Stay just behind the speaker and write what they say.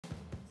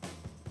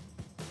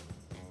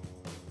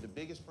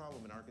biggest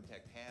problem an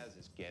architect has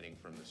is getting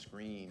from the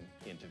screen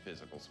into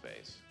physical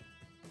space.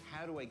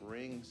 How do I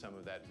bring some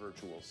of that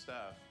virtual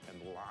stuff and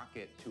lock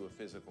it to a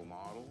physical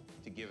model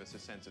to give us a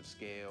sense of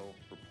scale,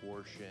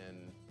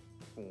 proportion,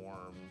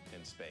 form,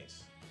 and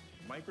space?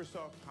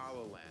 Microsoft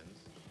Hololens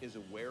is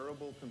a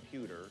wearable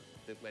computer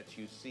that lets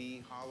you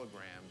see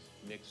holograms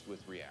mixed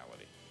with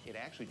reality. It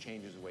actually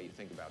changes the way you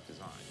think about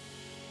design.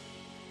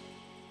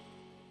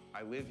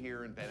 I live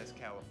here in Venice,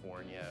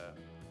 California.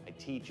 I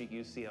teach at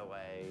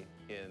UCLA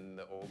in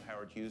the old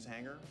Howard Hughes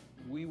hangar.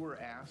 We were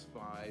asked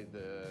by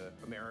the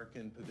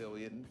American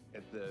Pavilion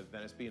at the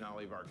Venice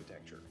Biennale of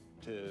Architecture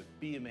to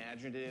be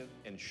imaginative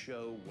and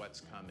show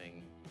what's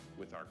coming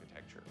with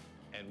architecture.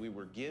 And we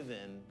were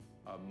given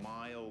a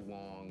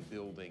mile-long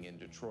building in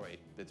Detroit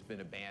that's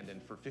been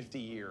abandoned for 50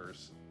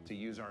 years to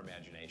use our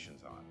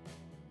imaginations on.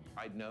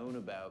 I'd known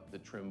about the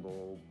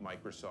Trimble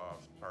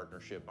Microsoft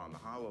partnership on the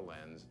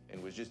HoloLens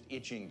and was just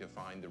itching to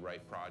find the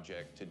right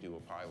project to do a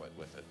pilot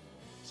with it.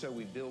 So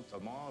we built a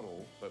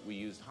model, but we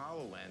used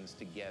HoloLens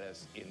to get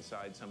us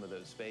inside some of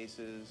those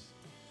spaces.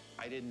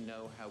 I didn't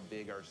know how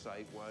big our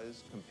site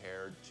was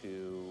compared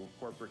to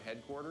corporate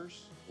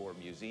headquarters or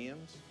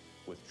museums.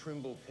 With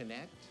Trimble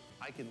Connect,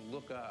 I can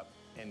look up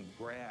and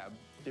grab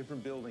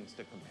different buildings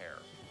to compare.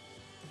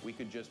 We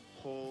could just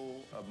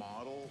pull a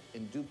model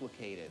and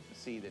duplicate it and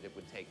see that it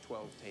would take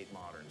 12 Tate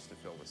Moderns to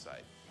fill the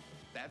site.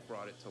 That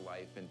brought it to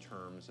life in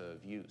terms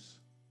of use.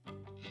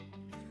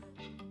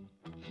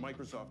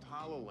 Microsoft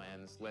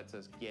HoloLens lets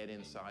us get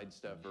inside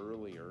stuff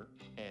earlier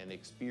and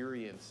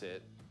experience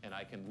it, and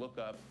I can look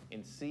up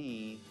and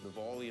see the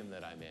volume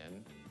that I'm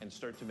in and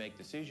start to make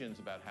decisions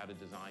about how to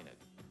design it.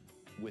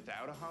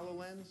 Without a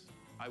HoloLens,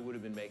 I would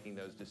have been making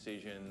those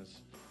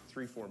decisions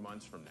 3-4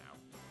 months from now.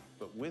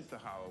 But with the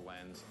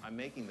HoloLens, I'm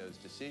making those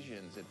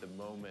decisions at the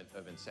moment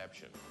of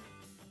inception.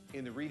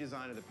 In the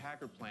redesign of the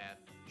Packard plant,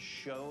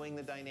 showing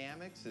the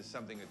dynamics is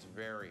something that's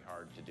very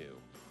hard to do.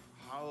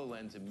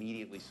 HoloLens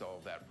immediately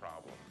solved that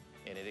problem,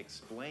 and it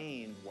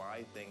explained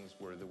why things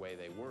were the way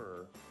they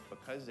were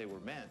because they were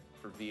meant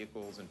for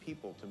vehicles and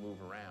people to move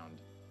around.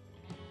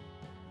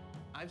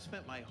 I've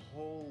spent my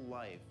whole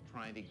life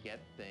trying to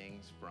get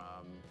things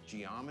from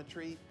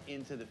geometry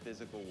into the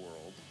physical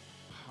world.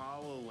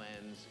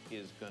 HoloLens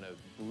is going to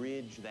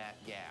bridge that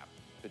gap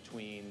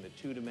between the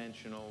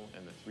two-dimensional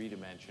and the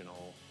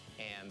three-dimensional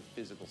and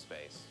physical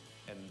space.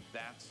 And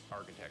that's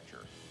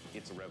architecture.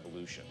 It's a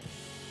revolution.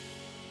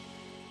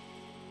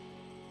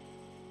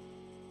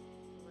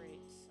 Great.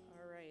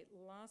 All right,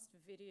 last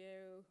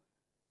video.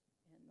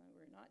 And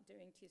we're not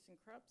doing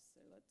ThyssenKrupp,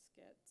 so let's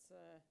get,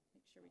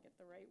 make sure we get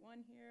the right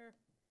one here.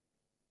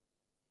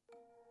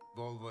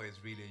 Volvo is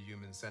really a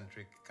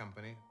human-centric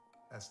company.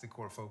 That's the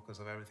core focus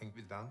of everything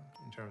we've done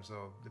in terms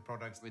of the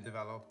products we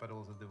develop, but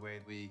also the way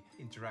we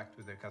interact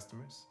with their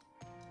customers.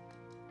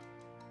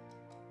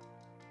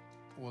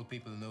 All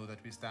people know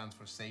that we stand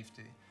for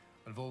safety,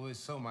 but Volvo is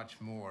so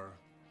much more.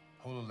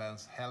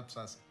 HoloLens helps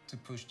us to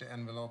push the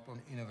envelope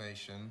on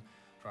innovation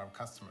for our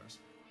customers.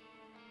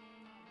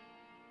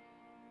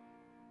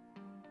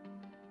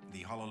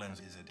 The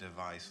HoloLens is a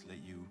device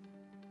that you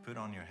put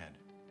on your head,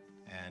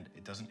 and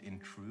it doesn't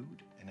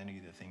intrude in any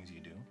of the things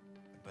you do,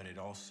 but it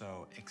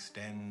also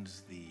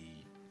extends the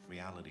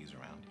realities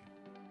around you.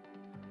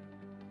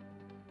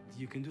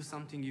 You can do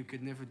something you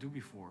could never do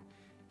before.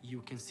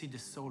 You can see the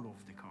soul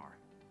of the car.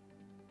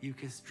 You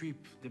can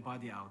strip the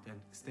body out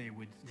and stay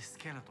with the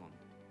skeleton,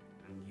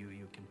 and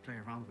you can play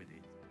around with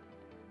it.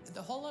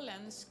 The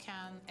HoloLens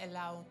can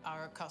allow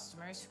our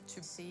customers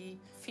to see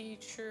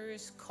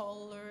features,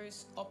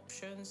 colors,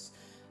 options.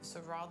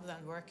 So rather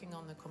than working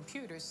on the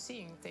computer,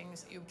 seeing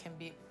things, you can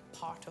be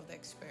part of the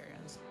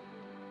experience.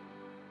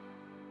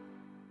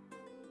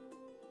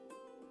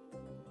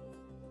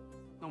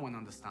 No one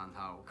understands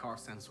how car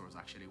sensors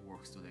actually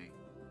works today.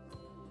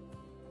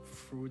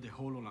 Through the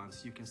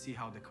HoloLens, you can see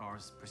how the car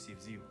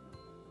perceives you.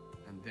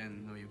 And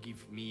then you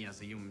give me, as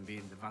a human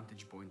being, the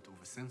vantage point of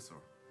a sensor.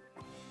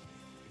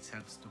 It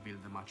helps to build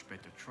a much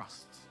better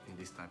trust in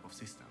this type of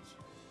systems.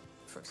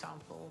 For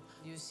example,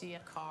 you see a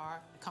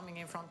car coming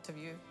in front of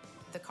you.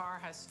 The car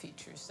has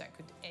features that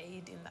could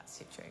aid in that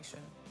situation.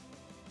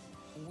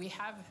 We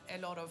have a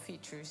lot of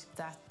features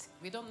that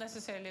we don't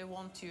necessarily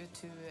want you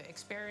to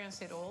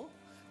experience it all,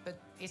 but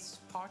it's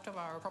part of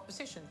our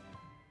proposition.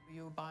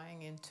 You're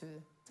buying into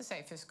the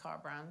safest car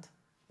brand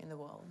in the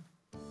world.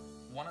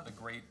 One of the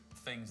great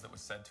things that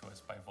was said to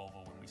us by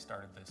Volvo when we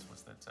started this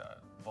was that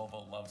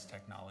Volvo loves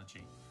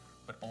technology,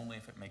 but only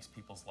if it makes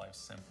people's lives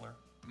simpler.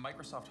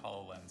 Microsoft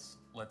HoloLens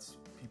lets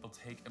people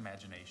take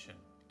imagination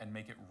and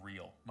make it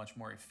real, much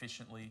more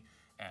efficiently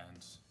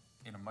and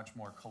in a much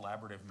more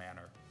collaborative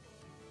manner.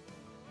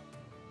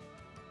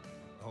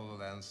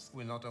 HoloLens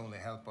will not only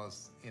help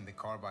us in the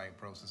car buying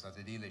process at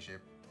the dealership,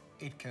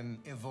 it can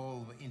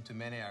evolve into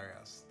many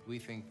areas. We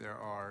think there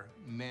are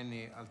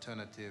many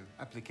alternative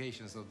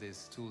applications of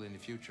this tool in the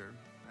future,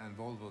 and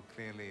Volvo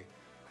clearly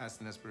has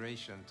an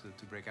aspiration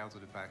to break out of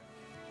the pack.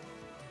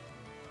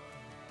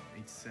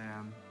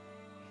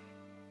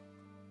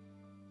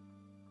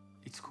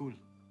 It's cool.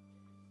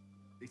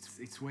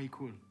 It's way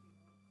cool.